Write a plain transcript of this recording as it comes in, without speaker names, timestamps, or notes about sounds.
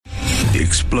The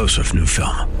explosive new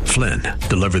film, Flynn,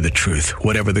 deliver the truth,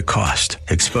 whatever the cost,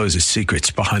 exposes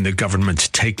secrets behind the government's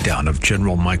takedown of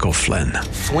General Michael Flynn.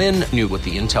 Flynn knew what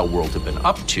the intel world had been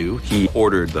up to. He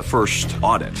ordered the first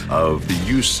audit of the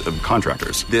use of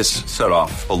contractors. This set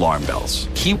off alarm bells.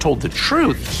 He told the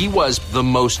truth. He was the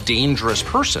most dangerous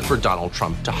person for Donald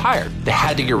Trump to hire. They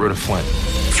had to get rid of Flynn.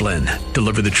 Flynn,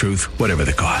 deliver the truth, whatever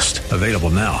the cost. Available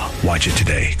now. Watch it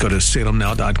today. Go to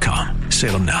salemnow.com.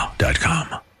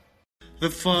 salemnow.com. The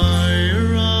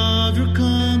fire of your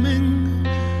coming,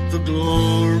 the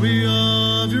glory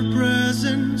of your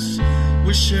presence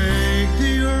will shake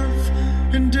the earth,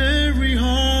 and every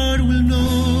heart will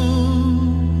know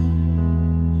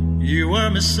you are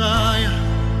Messiah,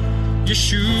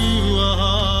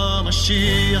 Yeshua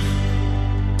HaMashiach,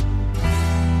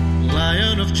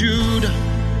 Lion of Judah,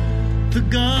 the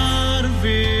God of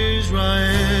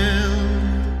Israel,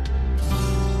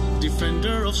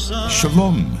 defender of Zion.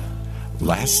 Shalom.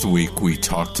 Last week we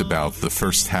talked about the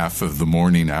first half of the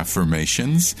morning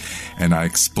affirmations, and I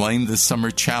explained the summer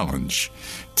challenge.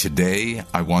 Today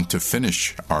I want to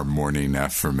finish our morning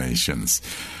affirmations.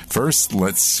 First,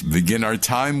 let's begin our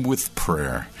time with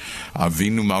prayer.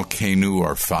 Avinu Malkeinu,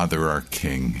 our Father, our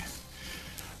King.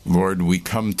 Lord, we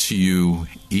come to you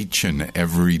each and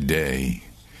every day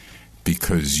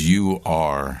because you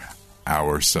are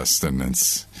our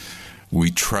sustenance.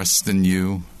 We trust in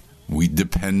you. We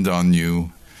depend on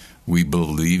you. We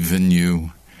believe in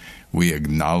you. We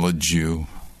acknowledge you.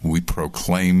 We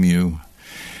proclaim you.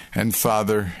 And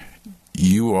Father,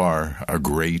 you are a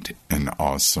great and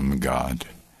awesome God.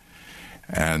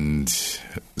 And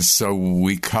so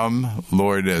we come,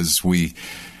 Lord, as we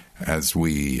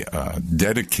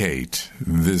dedicate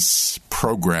this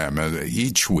program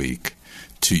each week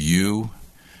to you,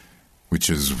 which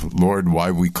is, Lord,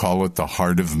 why we call it the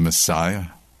Heart of Messiah.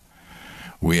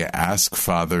 We ask,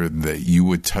 Father, that you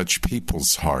would touch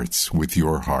people's hearts with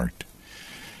your heart.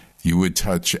 You would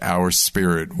touch our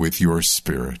spirit with your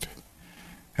spirit,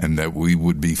 and that we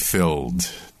would be filled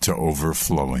to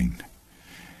overflowing.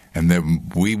 And that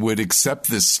we would accept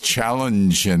this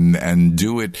challenge and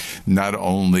do it not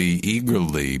only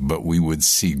eagerly, but we would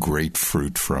see great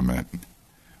fruit from it.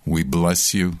 We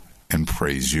bless you and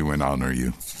praise you and honor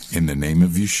you. In the name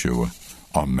of Yeshua,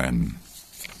 amen.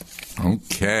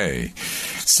 Okay,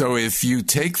 so if you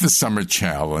take the summer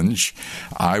challenge,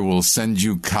 I will send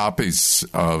you copies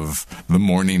of the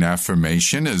morning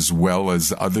affirmation as well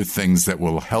as other things that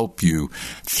will help you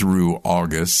through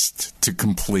August to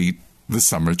complete the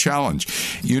summer challenge.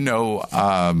 You know,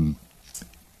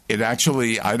 it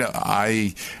actually,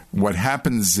 what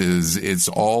happens is it's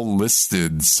all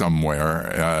listed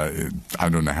somewhere. I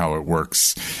don't know how it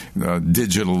works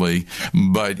digitally,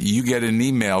 but you get an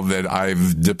email that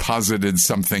I've deposited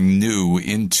something new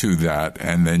into that,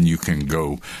 and then you can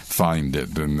go find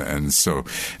it. And so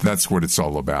that's what it's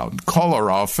all about. Call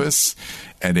our office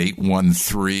at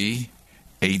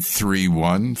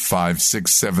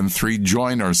 813-831-5673.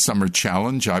 Join our summer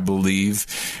challenge. I believe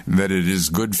that it is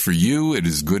good for you. It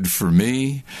is good for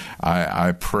me.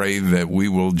 I pray that we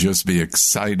will just be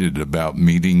excited about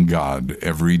meeting God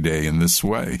every day in this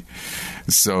way.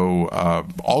 So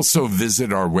also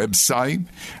visit our website.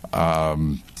 Our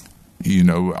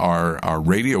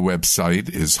radio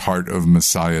website is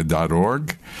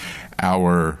heartofmessiah.org.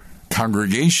 Our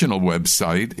congregational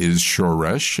website is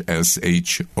Shoresh,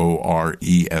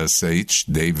 SHORESH,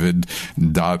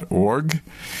 David.org.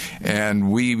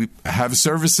 And we have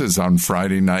services on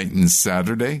Friday night and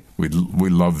Saturday. We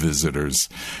love visitors.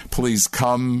 Please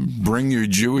come, bring your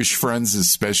Jewish friends,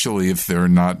 especially if they're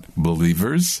not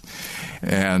believers.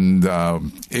 And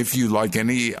if you like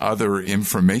any other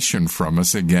information from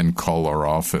us, again, call our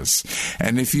office.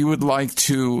 And if you would like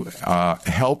to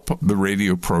help the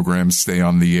radio program stay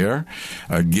on the air,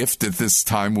 a gift at this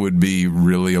time would be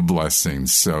really a blessing.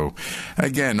 So,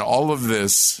 again, all of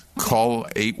this, call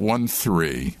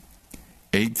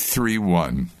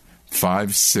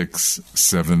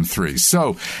 813-831-5673.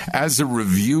 So, as a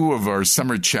review of our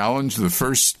summer challenge, the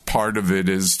first part of it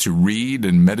is to read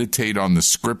and meditate on the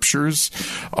scriptures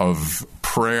of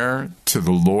prayer to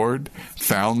the Lord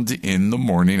found in the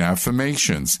morning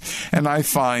affirmations. And I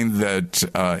find that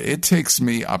it takes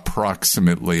me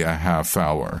approximately a half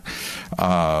hour.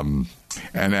 And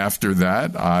after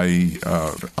that,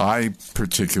 I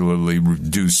particularly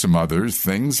do some other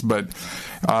things, but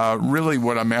really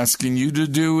what I'm asking you to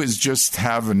do is just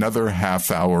have another half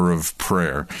hour of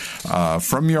prayer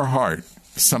from your heart,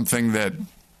 something that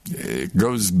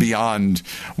goes beyond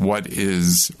what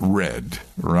is read,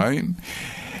 right?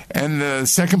 And the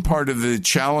second part of the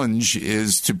challenge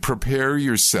is to prepare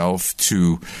yourself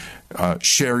to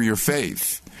share your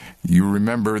faith. You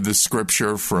remember the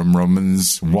scripture from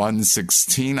Romans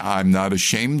 1:16, I'm not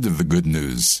ashamed of the good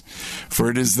news, for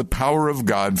it is the power of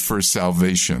God for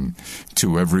salvation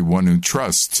to everyone who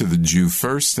trusts, to the Jew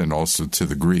first and also to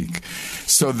the Greek.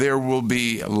 So there will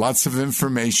be lots of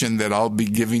information that I'll be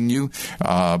giving you,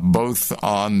 both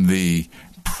on the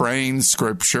praying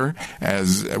scripture,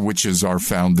 which is our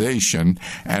foundation,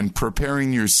 and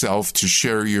preparing yourself to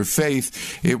share your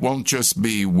faith. It won't just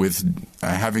be with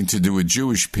having to do with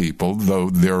Jewish people, though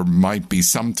there might be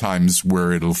some times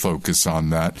where it'll focus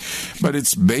on that. But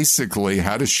it's basically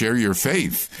how to share your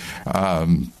faith.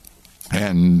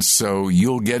 And so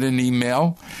you'll get an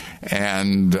email,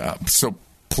 and so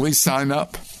please sign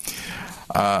up.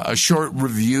 A short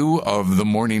review of the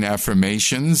morning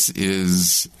affirmations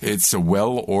it's a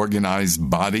well-organized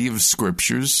body of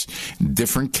scriptures,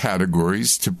 different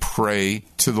categories to pray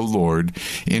to the Lord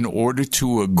in order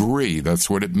to agree. That's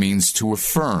what it means to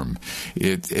affirm.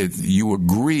 You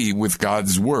agree with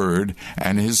God's word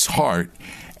and his heart,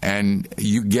 and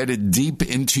you get it deep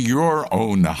into your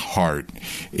own heart.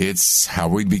 It's how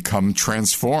we become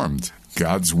transformed.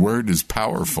 God's word is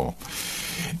powerful.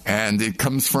 And it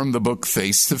comes from the book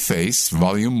Face to Face,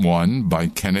 Volume 1 by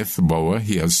Kenneth Boa.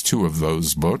 He has 2 of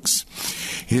those books.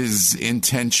 His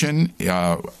intention,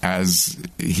 as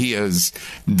he has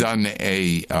done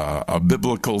a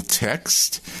biblical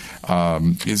text,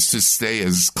 is to stay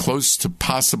as close to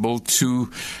possible to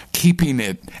keeping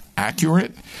it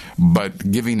accurate,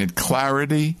 but giving it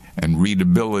clarity and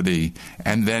readability,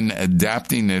 and then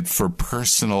adapting it for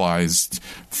personalized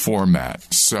format.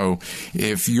 So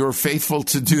if you're faithful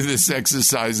to do this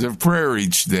exercise of prayer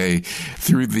each day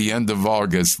through the end of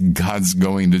August, God's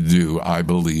going to do, I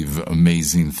believe,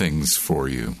 amazing things for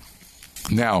you.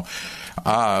 Now,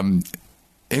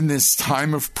 in this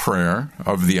time of prayer,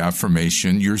 of the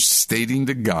affirmation, you're stating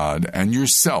to God and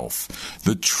yourself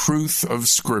the truth of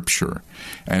Scripture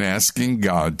and asking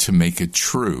God to make it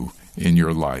true in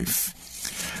your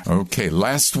life. Okay,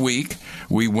 last week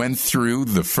we went through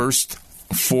the first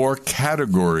 4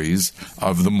 categories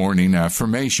of the morning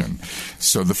affirmation.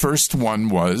 So the first one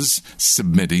was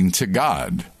submitting to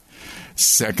God.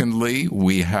 Secondly,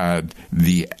 we had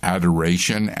the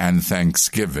adoration and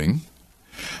thanksgiving.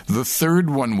 The third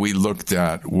one we looked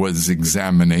at was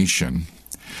examination.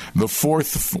 The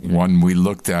fourth one we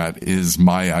looked at is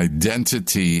my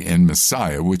identity in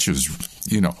Messiah, which is,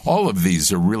 all of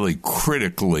these are really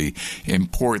critically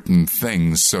important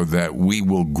things so that we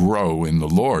will grow in the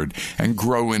Lord and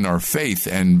grow in our faith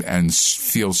and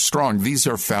feel strong. These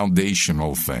are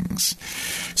foundational things.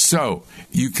 So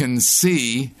you can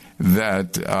see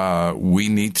that we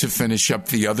need to finish up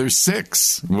the other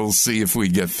 6. We'll see if we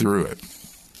get through it.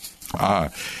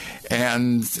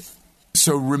 And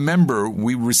so remember,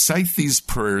 we recite these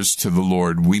prayers to the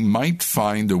Lord. We might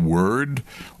find a word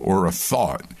or a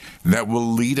thought that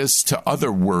will lead us to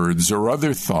other words or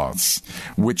other thoughts,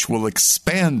 which will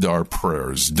expand our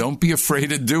prayers. Don't be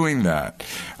afraid of doing that.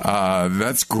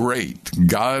 That's great.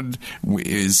 God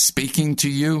is speaking to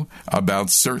you about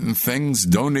certain things.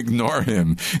 Don't ignore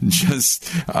him. Just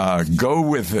go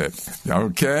with it.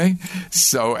 Okay?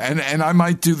 So, and I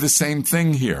might do the same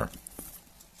thing here.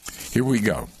 Here we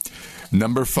go.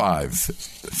 Number 5,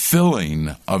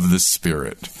 filling of the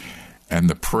Spirit. And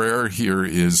the prayer here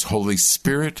is, Holy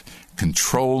Spirit,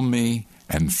 control me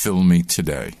and fill me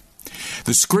today.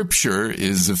 The scripture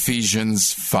is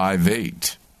Ephesians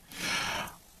 5:8.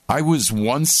 I was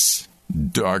once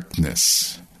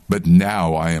darkness, but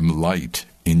now I am light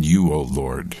in you, O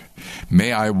Lord.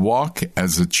 May I walk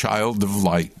as a child of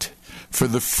light, for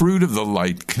the fruit of the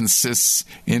light consists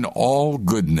in all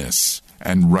goodness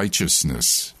and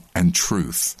righteousness and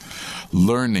truth,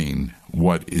 learning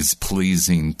what is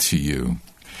pleasing to you.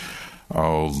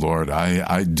 Oh, Lord,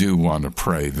 I do want to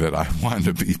pray that I want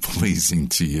to be pleasing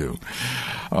to you.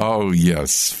 Oh,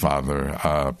 yes, Father,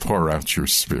 pour out your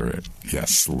Spirit.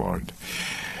 Yes, Lord.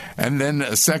 And then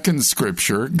a second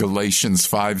scripture, Galatians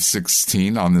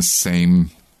 5:16, on the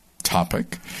same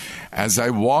topic. As I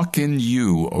walk in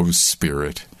you, O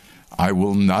Spirit, I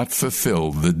will not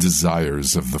fulfill the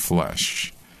desires of the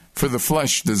flesh. For the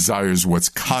flesh desires what's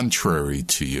contrary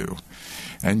to you,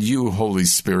 and you, Holy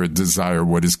Spirit, desire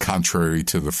what is contrary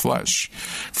to the flesh.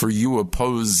 For you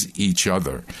oppose each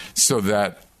other, so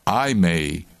that I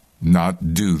may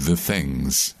not do the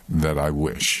things that I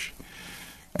wish.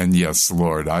 And yes,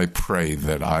 Lord, I pray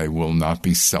that I will not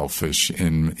be selfish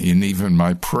in even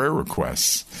my prayer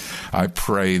requests. I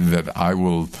pray that I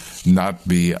will not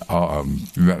be,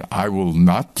 that I will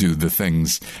not do the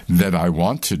things that I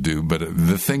want to do, but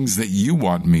the things that you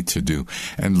want me to do.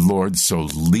 And Lord, so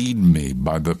lead me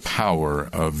by the power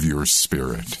of your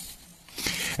Spirit.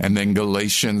 And then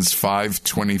Galatians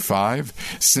 5:25,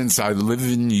 since I live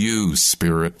in you,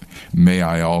 Spirit, may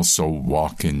I also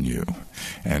walk in you.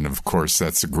 And of course,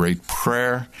 that's a great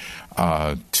prayer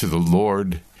to the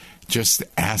Lord, just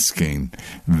asking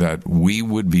that we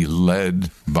would be led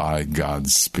by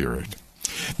God's Spirit.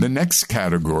 The next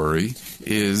category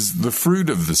is the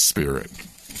fruit of the Spirit.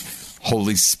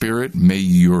 Holy Spirit, may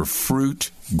your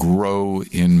fruit grow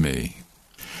in me.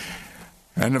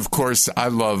 And of course, I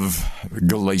love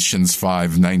Galatians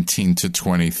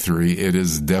 5:19-23. It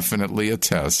is definitely a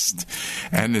test,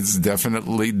 and it's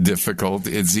definitely difficult.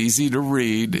 It's easy to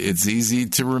read, it's easy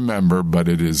to remember, but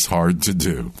it is hard to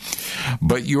do.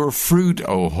 But your fruit,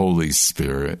 O Holy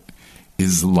Spirit,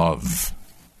 is love,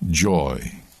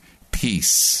 joy,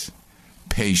 peace,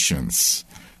 patience,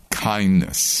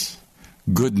 kindness,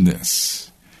 goodness,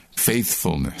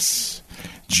 faithfulness,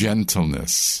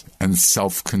 gentleness, and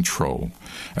self-control.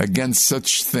 Against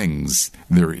such things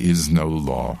there is no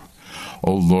law.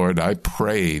 O Lord, I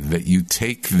pray that you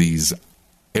take these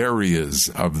areas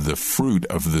of the fruit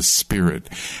of the Spirit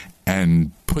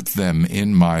and put them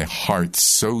in my heart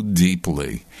so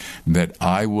deeply that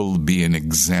I will be an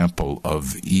example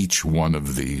of each one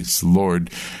of these. Lord,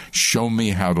 show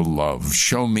me how to love.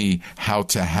 Show me how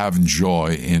to have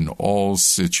joy in all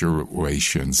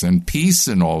situations and peace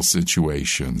in all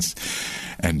situations.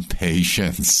 And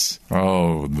patience.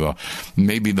 Oh,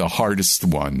 maybe the hardest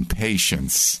one,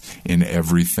 patience in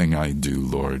everything I do,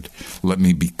 Lord. Let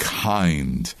me be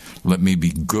kind. Let me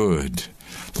be good.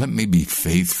 Let me be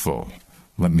faithful.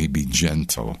 Let me be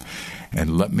gentle.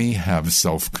 And let me have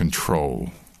self-control.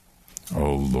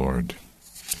 Oh, Lord.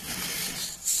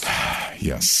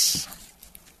 Yes.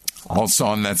 Also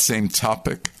on that same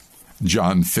topic,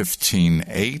 John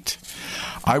 15:8.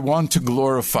 I want to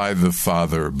glorify the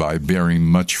Father by bearing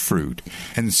much fruit,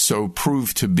 and so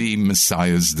prove to be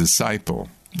Messiah's disciple.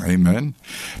 Amen?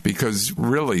 Because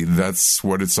really, that's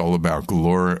what it's all about,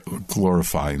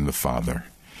 glorifying the Father.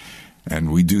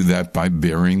 And we do that by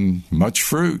bearing much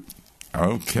fruit.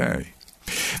 Okay.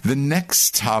 The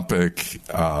next topic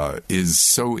is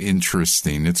so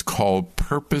interesting. It's called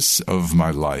Purpose of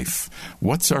My Life.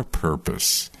 What's our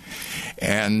purpose?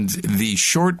 And the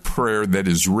short prayer that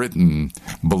is written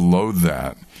below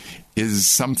that is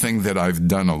something that I've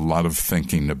done a lot of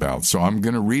thinking about. So I'm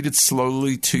going to read it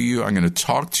slowly to you. I'm going to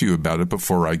talk to you about it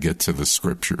before I get to the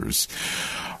scriptures.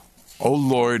 Oh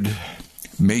Lord,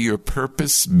 may your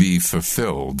purpose be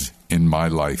fulfilled in my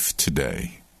life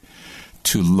today.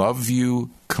 To love you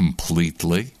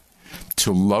completely,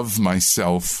 to love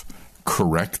myself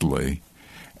correctly,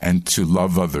 and to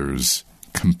love others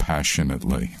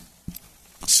compassionately.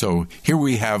 So here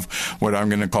we have what I'm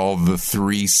going to call the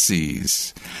 3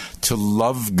 C's. To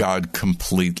love God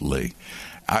completely.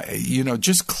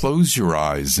 Just close your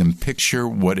eyes and picture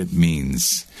what it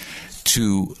means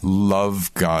to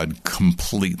love God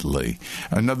completely.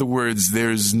 In other words,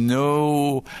 there's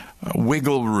no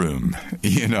wiggle room,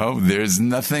 there's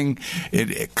nothing.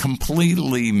 It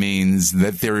completely means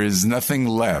that there is nothing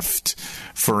left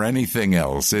for anything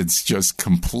else. It's just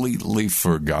completely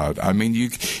for God. I mean,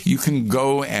 you can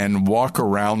go and walk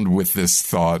around with this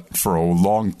thought for a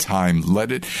long time.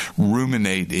 Let it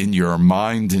ruminate in your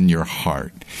mind and your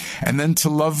heart. And then to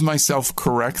love myself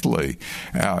correctly.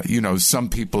 Some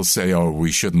people say, oh,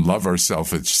 we shouldn't love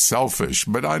ourselves, it's selfish.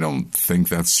 But I don't think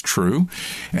that's true.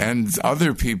 And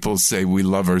other people say we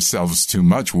love ourselves too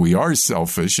much. We are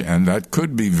selfish, and that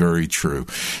could be very true.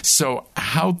 So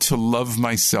how to love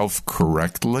myself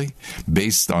correctly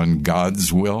based on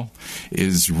God's will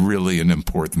is really an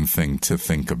important thing to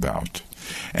think about.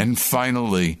 And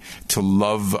finally, to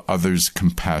love others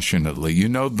compassionately.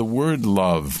 The word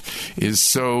love is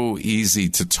so easy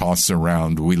to toss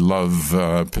around. We love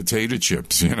potato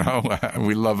chips,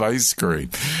 we love ice cream.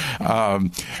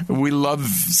 We love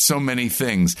so many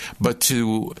things. But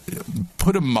to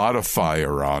put a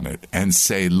modifier on it and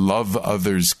say love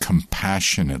others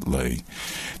compassionately,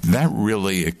 that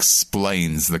really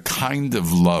explains the kind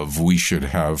of love we should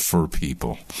have for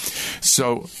people.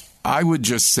 So I would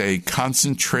just say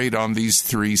concentrate on these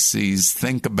 3 C's,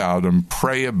 think about them,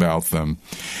 pray about them.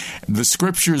 The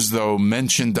scriptures, though,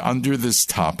 mentioned under this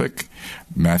topic,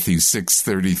 Matthew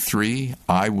 6:33,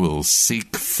 I will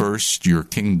seek first your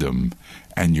kingdom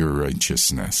and your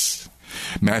righteousness.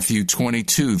 Matthew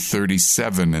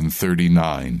 22:37 and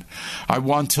 39. I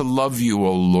want to love you,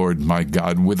 O Lord my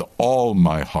God, with all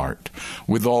my heart,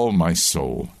 with all my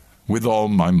soul, with all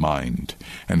my mind,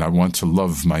 and I want to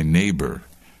love my neighbor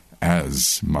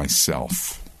as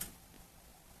myself.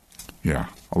 Yeah,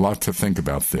 a lot to think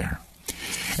about there.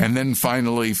 And then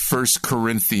finally, 1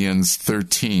 Corinthians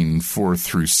 13:4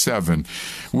 through 7,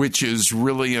 which is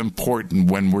really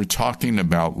important when we're talking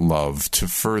about love, to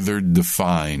further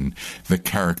define the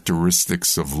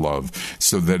characteristics of love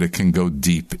so that it can go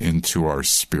deep into our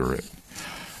spirit.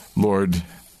 Lord,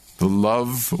 the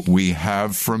love we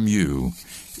have from you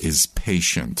is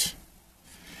patient.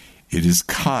 It is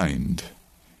kind.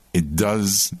 It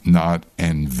does not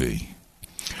envy.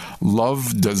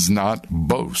 Love does not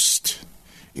boast.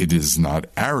 It is not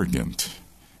arrogant.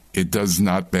 It does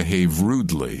not behave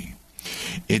rudely.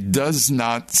 It does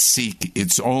not seek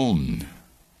its own.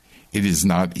 It is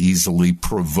not easily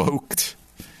provoked.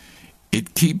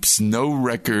 It keeps no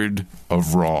record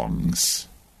of wrongs.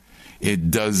 It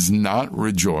does not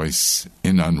rejoice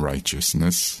in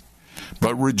unrighteousness,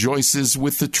 but rejoices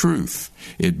with the truth.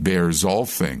 It bears all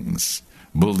things,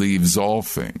 believes all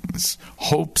things,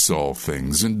 hopes all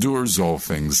things, endures all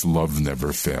things. Love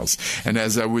never fails. And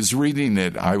as I was reading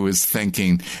it, I was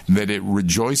thinking that it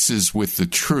rejoices with the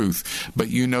truth. But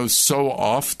so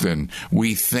often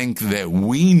we think that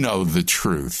we know the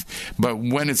truth. But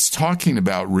when it's talking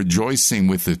about rejoicing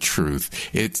with the truth,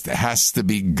 it has to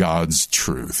be God's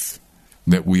truth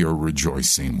that we are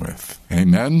rejoicing with.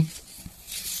 Amen?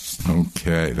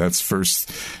 Okay, that's 1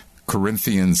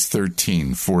 Corinthians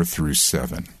 13:4 through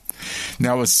 7.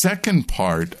 Now, a second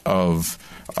part of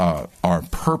our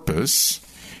purpose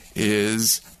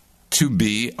is to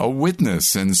be a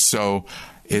witness. And so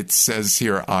it says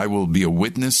here, I will be a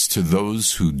witness to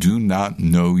those who do not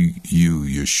know you,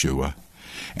 Yeshua,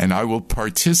 and I will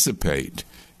participate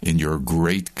in your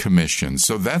great commission.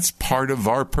 So that's part of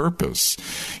our purpose,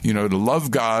 to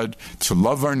love God, to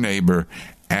love our neighbor,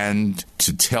 and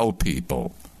to tell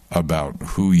people about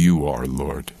who you are,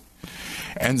 Lord.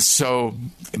 And so,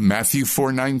 Matthew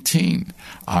 4:19,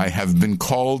 I have been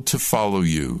called to follow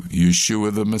you,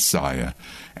 Yeshua the Messiah,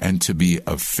 and to be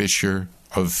a fisher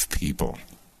of people.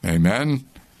 Amen?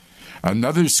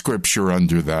 Another scripture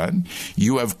under that,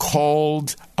 you have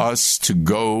called us to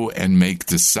go and make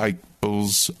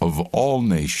disciples of all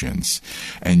nations,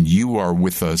 and you are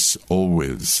with us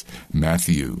always.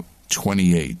 Matthew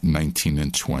 28:19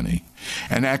 and 20.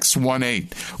 And Acts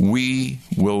 1:8, we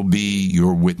will be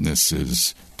your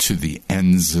witnesses to the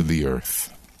ends of the earth.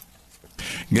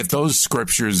 Get those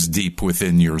scriptures deep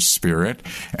within your spirit,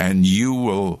 and you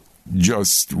will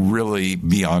just really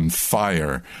be on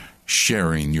fire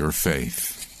sharing your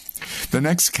faith. The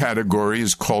next category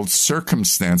is called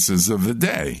circumstances of the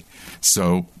day.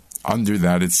 So under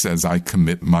that it says, I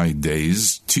commit my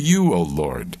days to you, O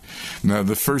Lord. Now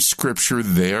the first scripture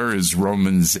there is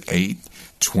Romans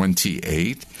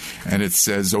 8:28, and it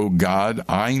says, O God,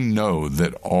 I know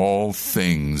that all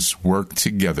things work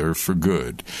together for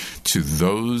good to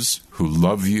those who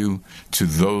love you, to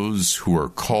those who are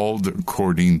called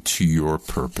according to your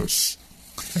purpose.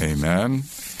 Amen.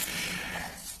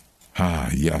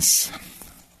 Yes.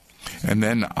 And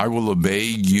then I will obey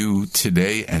you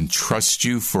today and trust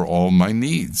you for all my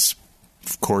needs.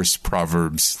 Of course,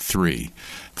 Proverbs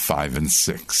 3:5 and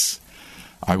 6.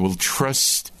 I will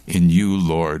trust in you,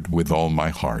 Lord, with all my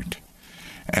heart,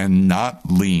 and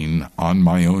not lean on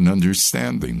my own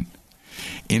understanding.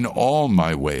 In all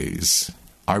my ways,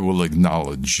 I will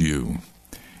acknowledge you,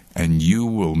 and you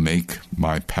will make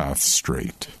my path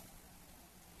straight.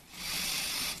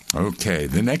 Okay,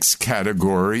 the next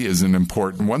category is an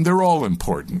important one. They're all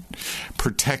important.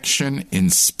 Protection in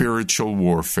spiritual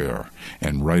warfare.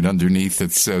 And right underneath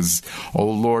it says, O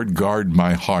Lord, guard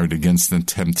my heart against the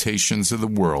temptations of the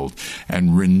world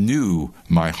and renew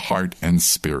my heart and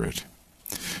spirit.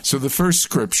 So the first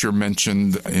scripture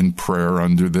mentioned in prayer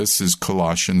under this is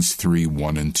Colossians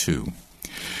 3:1 and 2.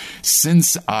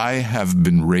 Since I have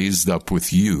been raised up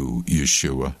with you,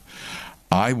 Yeshua,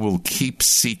 I will keep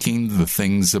seeking the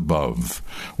things above,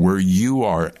 where you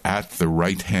are at the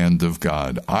right hand of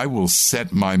God. I will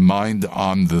set my mind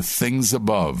on the things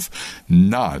above,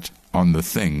 not on the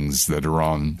things that are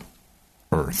on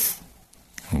earth.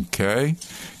 Okay?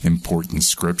 Important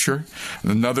scripture.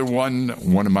 Another one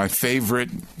of my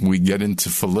favorite, we get into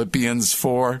Philippians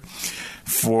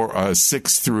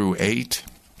 4:6-8.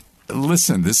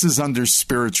 Listen, this is under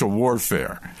spiritual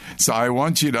warfare. So I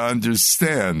want you to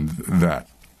understand that.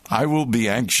 I will be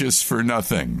anxious for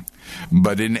nothing,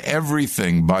 but in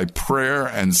everything by prayer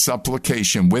and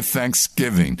supplication with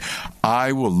thanksgiving,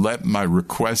 I will let my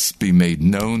requests be made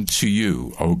known to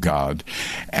you, O God,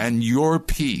 and your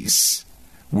peace,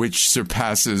 which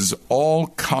surpasses all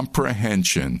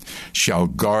comprehension, shall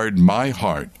guard my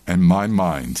heart and my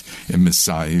mind in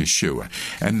Messiah Yeshua.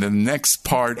 And the next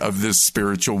part of this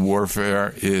spiritual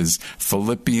warfare is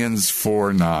Philippians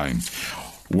 4:9.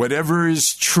 Whatever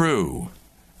is true,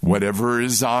 whatever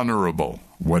is honorable,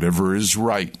 whatever is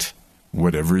right,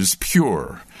 whatever is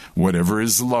pure, whatever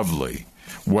is lovely,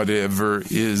 whatever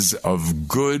is of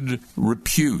good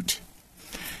repute,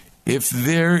 if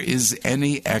there is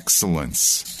any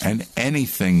excellence and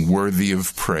anything worthy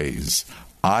of praise,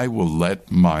 I will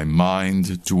let my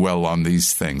mind dwell on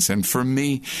these things. And for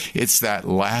me, it's that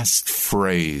last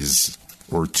phrase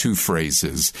or two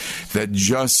phrases that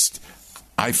just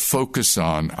I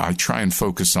try and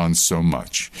focus on so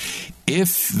much.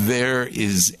 If there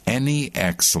is any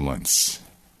excellence,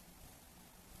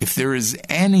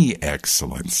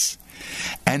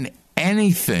 and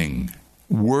anything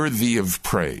worthy of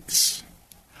praise,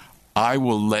 I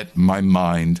will let my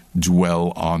mind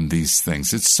dwell on these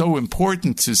things. It's so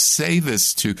important to say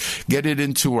this, to get it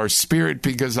into our spirit,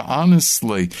 because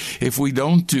honestly, if we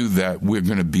don't do that, we're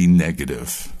going to be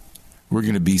negative. We're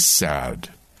going to be sad.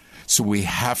 So we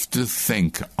have to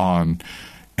think on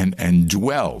and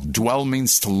dwell. Dwell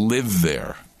means to live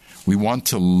there. We want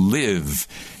to live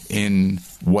in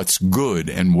what's good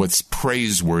and what's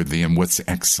praiseworthy and what's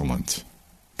excellent.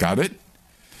 Got it?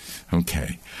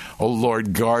 Okay. O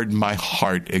Lord, guard my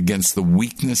heart against the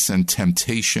weakness and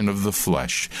temptation of the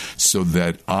flesh, so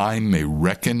that I may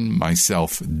reckon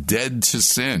myself dead to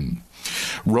sin.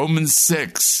 Romans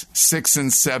 6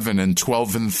 and 7 and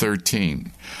 12 and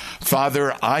 13.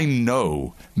 Father, I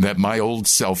know that my old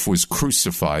self was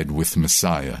crucified with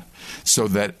Messiah, so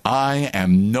that I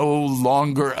am no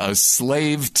longer a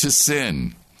slave to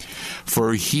sin.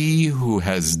 For he who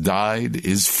has died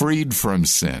is freed from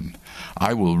sin.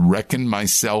 I will reckon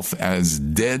myself as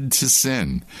dead to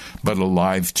sin, but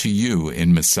alive to you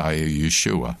in Messiah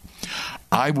Yeshua.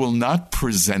 I will not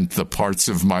present the parts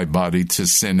of my body to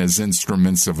sin as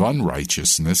instruments of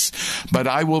unrighteousness, but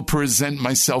I will present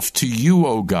myself to you,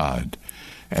 O God,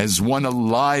 as one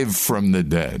alive from the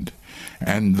dead,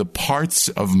 and the parts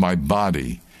of my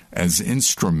body as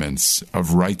instruments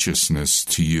of righteousness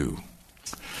to you.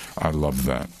 I love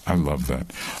that. I love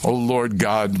that. O Lord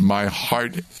God,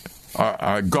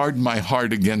 guard my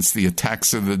heart against the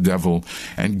attacks of the devil,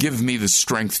 and give me the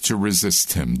strength to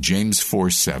resist him. James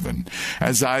 4:7.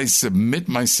 As I submit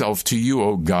myself to you,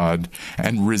 O God,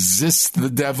 and resist the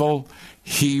devil,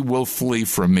 he will flee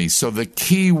from me. So the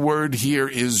key word here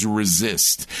is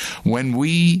resist. When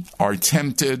we are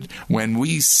tempted, when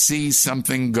we see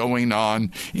something going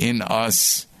on in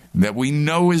us that we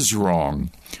know is wrong,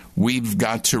 we've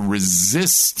got to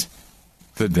resist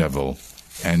the devil,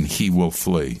 and he will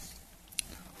flee.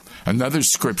 Another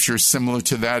scripture similar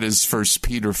to that is 1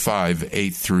 Peter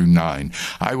 5:8-9.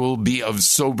 I will be of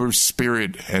sober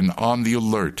spirit and on the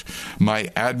alert. My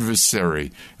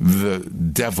adversary, the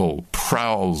devil,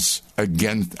 prowls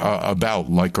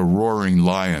about like a roaring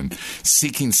lion,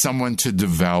 seeking someone to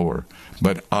devour.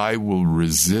 But I will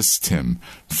resist him,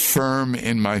 firm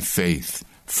in my faith.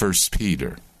 1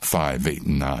 Peter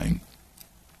 5:8-9.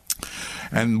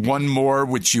 And one more,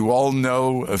 which you all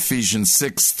know, Ephesians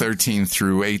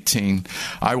 6:13-18.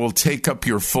 I will take up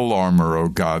your full armor, O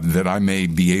God, that I may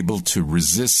be able to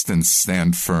resist and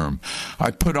stand firm.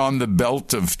 I put on the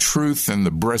belt of truth and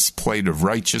the breastplate of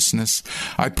righteousness.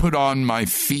 I put on my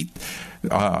feet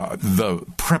the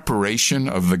preparation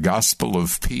of the gospel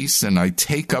of peace, and I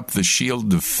take up the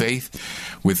shield of faith,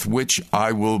 with which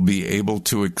I will be able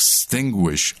to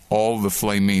extinguish all the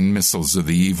flaming missiles of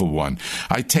the evil one.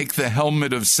 I take the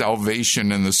helmet of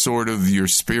salvation and the sword of your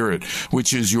Spirit,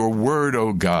 which is your word,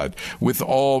 O God. With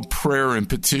all prayer and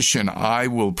petition, I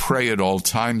will pray at all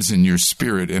times in your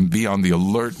Spirit, and be on the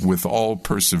alert with all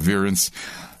perseverance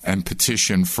and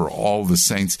petition for all the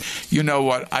saints. You know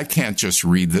what? I can't just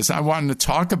read this. I wanted to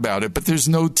talk about it, but there's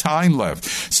no time left.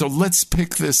 So let's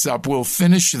pick this up. We'll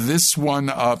finish this one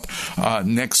up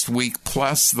next week,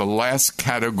 plus the last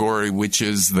category, which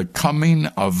is the coming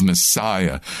of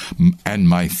Messiah and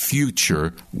my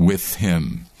future with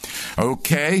him.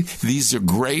 Okay, these are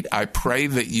great. I pray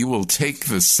that you will take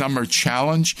the summer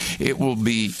challenge. It will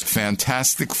be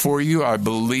fantastic for you, I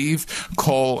believe.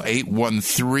 Call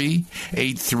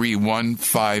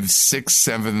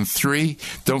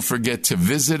 813-831-5673. Don't forget to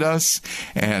visit us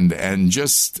and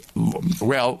just,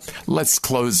 well, let's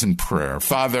close in prayer.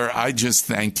 Father, I just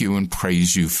thank you and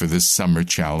praise you for this summer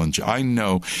challenge. I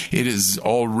know it has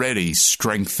already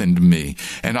strengthened me,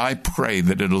 and I pray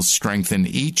that it'll strengthen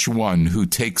each one who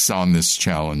takes on this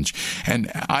challenge.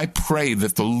 And I pray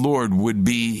that the Lord would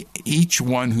be each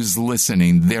one who's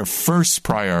listening their first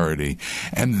priority,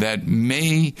 and that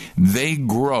may they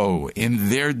grow in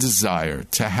their desire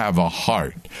to have a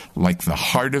heart like the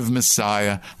heart of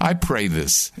Messiah. I pray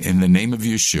this in the name of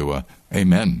Yeshua.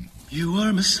 Amen. You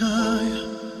are Messiah,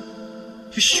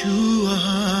 Yeshua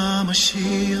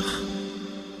HaMashiach,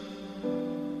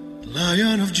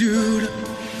 Lion of Judah,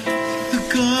 the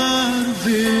God of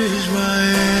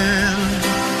Israel.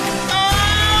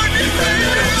 Oh, you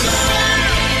are Messiah,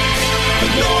 the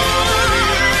Lord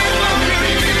of the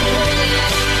people,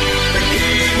 the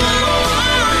King of all.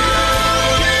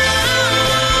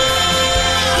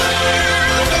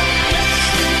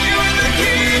 You are the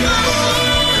King of all. You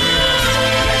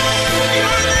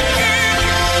are the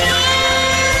King.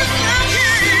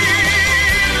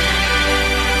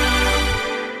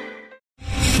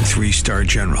 Three-star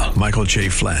General Michael J.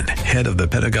 Flynn, head of the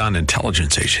Pentagon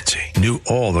Intelligence Agency, knew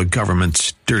all the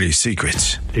government's dirty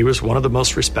secrets. He was one of the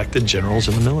most respected generals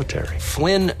in the military.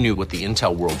 Flynn knew what the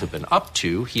intel world had been up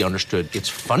to. He understood its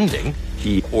funding.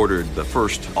 He ordered the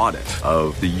first audit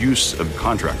of the use of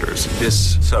contractors.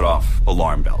 This set off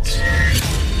alarm bells.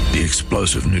 The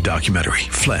explosive new documentary,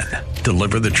 Flynn,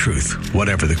 Deliver the Truth,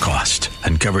 Whatever the Cost,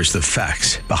 uncovers the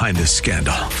facts behind this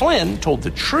scandal. Flynn told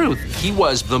the truth. He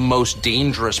was the most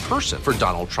dangerous person for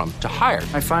Donald Trump to hire.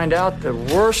 I find out the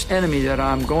worst enemy that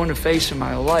I'm going to face in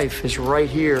my life is right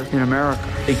here in America.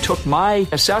 They took my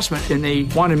assessment and they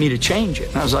wanted me to change it.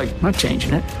 And I was like, I'm not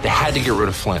changing it. They had to get rid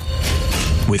of Flynn.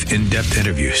 With in-depth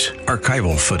interviews,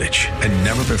 archival footage, and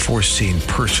never-before-seen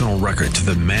personal records of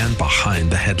the man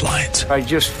behind the headlines. I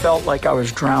just felt like I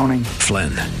was drowning.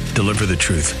 Flynn, Deliver the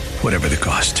Truth, Whatever the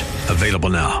Cost. Available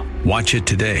now. Watch it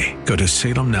today. Go to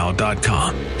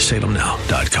salemnow.com.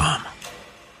 salemnow.com.